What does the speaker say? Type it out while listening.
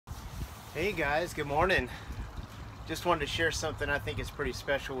Hey guys, good morning. Just wanted to share something I think is pretty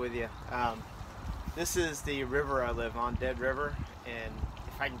special with you. This is the river I live on, Dead River, and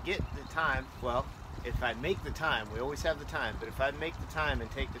if I can get the time, well, if I make the time, we always have the time, but if I make the time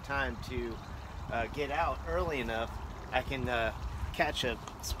and take the time to get out early enough, I can catch a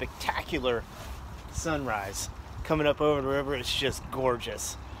spectacular sunrise coming up over the river. It's just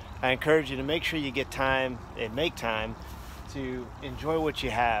gorgeous. I encourage you to make sure you get time and make time to enjoy what you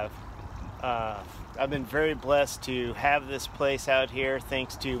have. I've been very blessed to have this place out here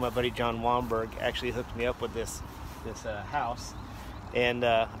thanks to my buddy John Womberg. Actually hooked me up with this house, and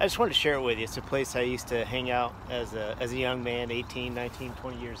I just wanted to share it with you. It's a place I used to hang out as a young man, 18, 19,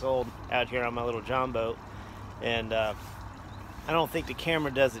 20 years old, out here on my little John boat. And I don't think the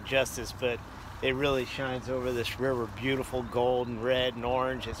camera does it justice, but it really shines over this river. Beautiful gold and red and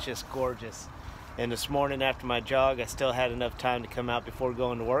orange. It's just gorgeous. And this morning after my jog, I still had enough time to come out before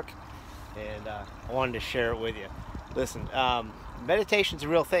going to work, and I wanted to share it with you. Listen, meditation's a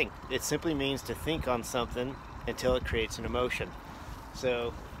real thing. It simply means to think on something until it creates an emotion.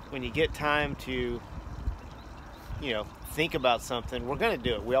 So when you get time to, think about something, we're going to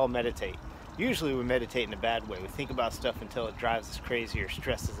do it. We all meditate. Usually we meditate in a bad way. We think about stuff until it drives us crazy or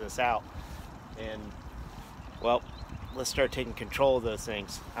stresses us out. And, well, let's start taking control of those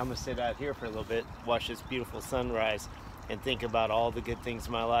things. I'm going to sit out here for a little bit, watch this beautiful sunrise, and think about all the good things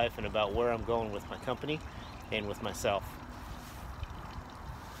in my life and about where I'm going with my company and with myself.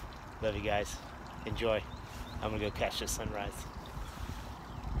 Love you guys. Enjoy. I'm gonna go catch this sunrise.